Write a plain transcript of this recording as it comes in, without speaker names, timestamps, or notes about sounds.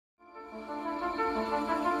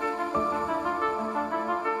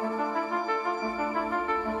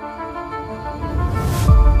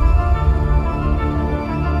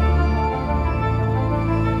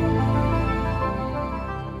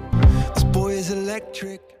is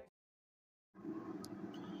electric.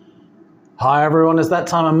 Hi everyone, it's that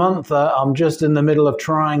time of month. I'm just in the middle of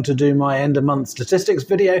trying to do my end of month statistics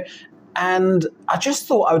video, and I just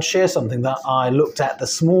thought I would share something that I looked at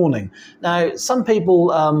this morning. Now, some people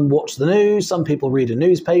watch the news, some people read a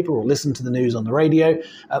newspaper or listen to the news on the radio.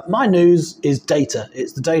 My news is data.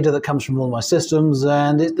 It's the data that comes from all my systems,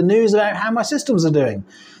 and it's the news about how my systems are doing.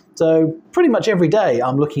 So pretty much every day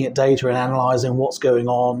I'm looking at data and analysing what's going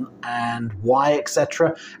on and why,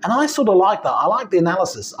 etc. And I sort of like that. I like the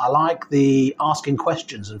analysis. I like the asking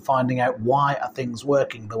questions and finding out why are things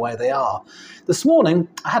working the way they are. This morning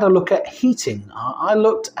I had a look at heating. I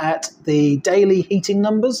looked at the daily heating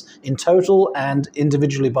numbers in total and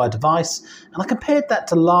individually by device, and I compared that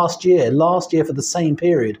to last year for the same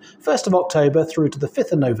period, 1st of October through to the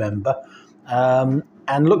 5th of November.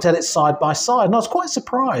 And looked at it side by side, and I was quite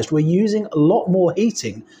surprised. We're using a lot more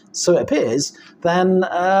heating, so it appears, than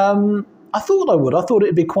I thought I would. I thought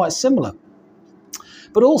it'd be quite similar.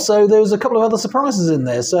 But also, there was a couple of other surprises in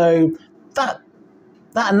there. So that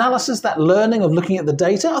analysis, that learning of looking at the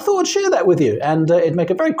data, I thought I'd share that with you. And it'd make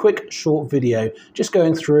a very quick, short video, just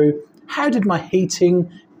going through how did my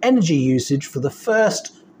heating energy usage for the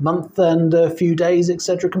first month and a few days,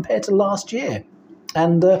 etc., compared to last year.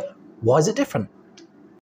 And why is it different?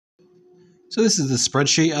 So this is the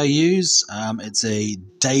spreadsheet I use. It's a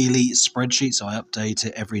daily spreadsheet, so I update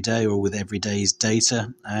it every day or with every day's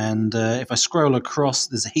data. And if I scroll across,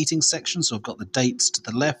 there's a heating section, so I've got the dates to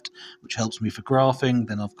the left, which helps me for graphing.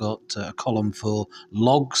 Then I've got a column for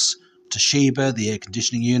logs, Toshiba, the air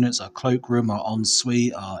conditioning units, our cloakroom, our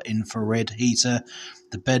ensuite, our infrared heater,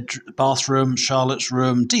 the bathroom, Charlotte's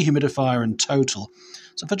room, dehumidifier, and total.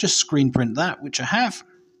 So if I just screen print that, which I have,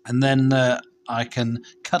 and then I can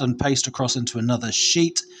cut and paste across into another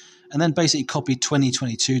sheet and then basically copy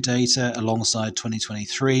 2022 data alongside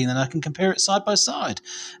 2023, and then I can compare it side by side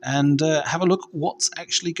and have a look what's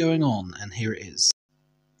actually going on. And here it is.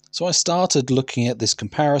 So I started looking at this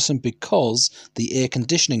comparison because the air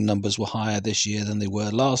conditioning numbers were higher this year than they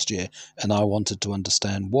were last year, and I wanted to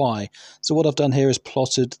understand why. So what I've done here is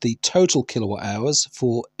plotted the total kilowatt hours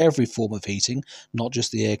for every form of heating, not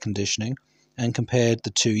just the air conditioning, and compared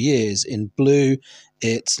the 2 years. In blue,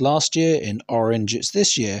 it's last year. In orange, it's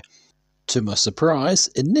this year. To my surprise,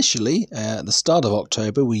 initially, at the start of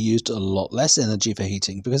October, we used a lot less energy for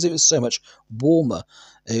heating because it was so much warmer.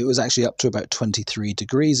 It was actually up to about 23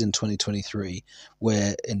 degrees in 2023,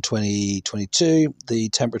 where in 2022, the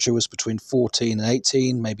temperature was between 14 and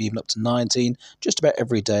 18, maybe even up to 19, just about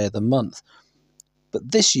every day of the month.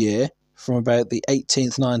 But this year, from about the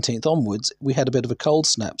 18th, 19th onwards, we had a bit of a cold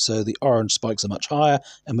snap, so the orange spikes are much higher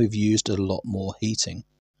and we've used a lot more heating.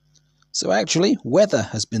 So actually, weather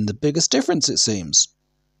has been the biggest difference, it seems.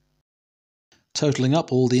 Totaling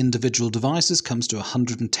up all the individual devices comes to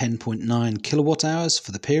 110.9 kilowatt hours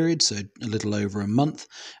for the period, so a little over a month,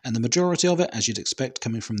 and the majority of it, as you'd expect,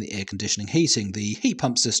 coming from the air conditioning heating, the heat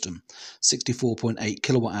pump system, 64.8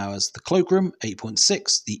 kilowatt hours, the cloakroom,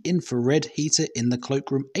 8.6, the infrared heater in the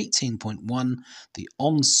cloakroom, 18.1, the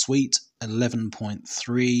ensuite,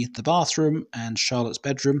 11.3, the bathroom and Charlotte's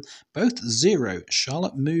bedroom, both 0.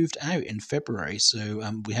 Charlotte moved out in February, so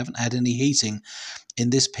we haven't had any heating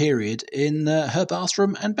in this period in her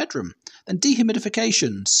bathroom and bedroom. Then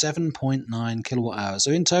dehumidification, 7.9 kilowatt hours,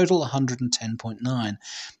 so in total 110.9.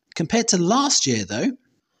 Compared to last year though,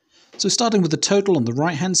 so starting with the total on the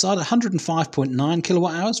right hand side, 105.9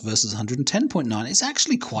 kilowatt hours versus 110.9, it's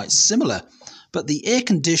actually quite similar. But the air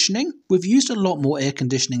conditioning, we've used a lot more air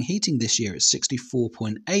conditioning heating this year. It's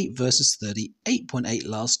 64.8 versus 38.8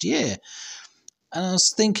 last year. And I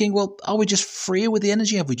was thinking, well, are we just freer with the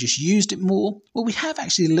energy? Have we just used it more? Well, we have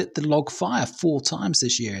actually lit the log fire 4 times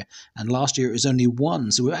this year, and last year it was only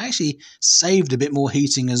 1. So we've actually saved a bit more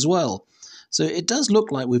heating as well. So it does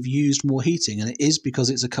look like we've used more heating, and it is because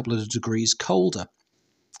it's a couple of degrees colder.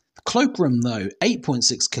 The cloakroom, though,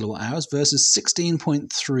 8.6 kilowatt hours versus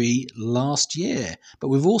 16.3 last year. But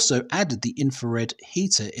we've also added the infrared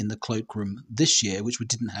heater in the cloakroom this year, which we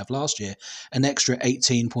didn't have last year, an extra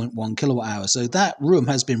 18.1 kilowatt hours. So that room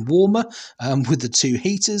has been warmer with the 2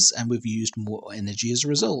 heaters, and we've used more energy as a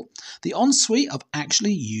result. The ensuite, I've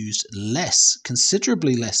actually used less,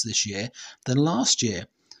 considerably less this year than last year.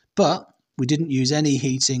 But we didn't use any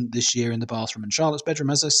heating this year in the bathroom and Charlotte's bedroom,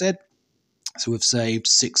 as I said. So we've saved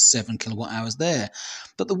 6-7 kilowatt hours there.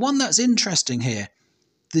 But the one that's interesting here,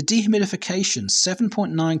 the dehumidification,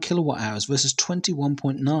 7.9 kilowatt hours versus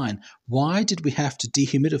 21.9. Why did we have to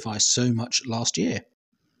dehumidify so much last year?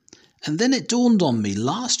 And then it dawned on me,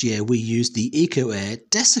 last year we used the EcoAir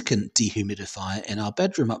desiccant dehumidifier in our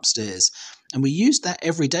bedroom upstairs. And we used that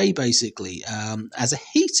every day basically as a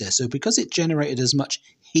heater. So because it generated as much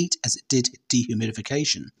heat as it did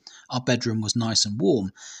dehumidification, our bedroom was nice and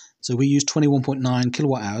warm. So we used 21.9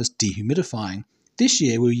 kilowatt hours dehumidifying. This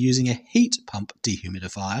year we're using a heat pump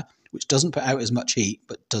dehumidifier, which doesn't put out as much heat,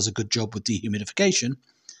 but does a good job with dehumidification.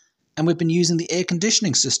 And we've been using the air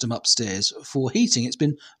conditioning system upstairs for heating. It's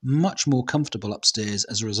been much more comfortable upstairs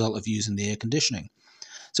as a result of using the air conditioning.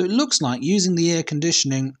 So it looks like using the air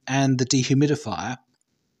conditioning and the dehumidifier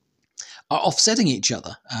are offsetting each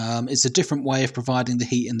other. It's a different way of providing the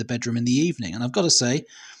heat in the bedroom in the evening. And I've got to say,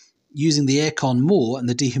 using the aircon more and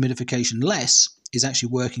the dehumidification less is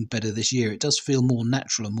actually working better this year. It does feel more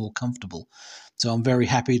natural and more comfortable. So I'm very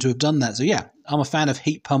happy to have done that. So yeah, I'm a fan of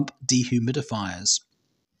heat pump dehumidifiers.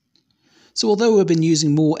 So although we've been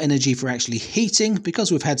using more energy for actually heating,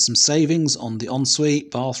 because we've had some savings on the ensuite,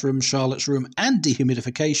 bathroom, Charlotte's room and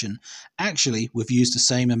dehumidification, actually we've used the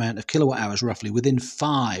same amount of kilowatt hours roughly within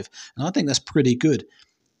 5. And I think that's pretty good,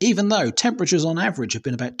 even though temperatures on average have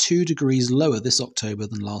been about 2 degrees lower this October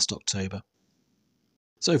than last October.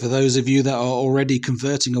 So for those of you that are already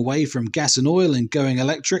converting away from gas and oil and going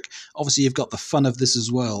electric, obviously you've got the fun of this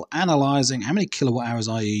as well. Analysing how many kilowatt hours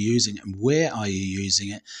are you using and where are you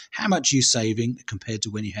using it, how much you're saving compared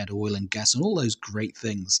to when you had oil and gas and all those great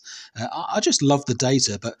things. I just love the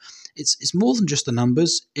data, but it's more than just the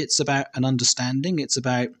numbers. It's about an understanding. It's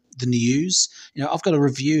about the news. You know, I've got a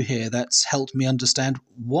review here that's helped me understand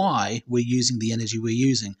why we're using the energy we're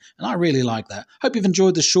using, and I really like that. Hope you've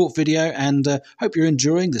enjoyed this short video and hope you're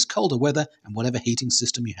enjoying this colder weather and whatever heating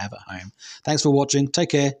system you have at home. Thanks for watching. Take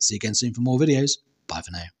care. See you again soon for more videos. Bye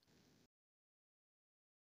for now.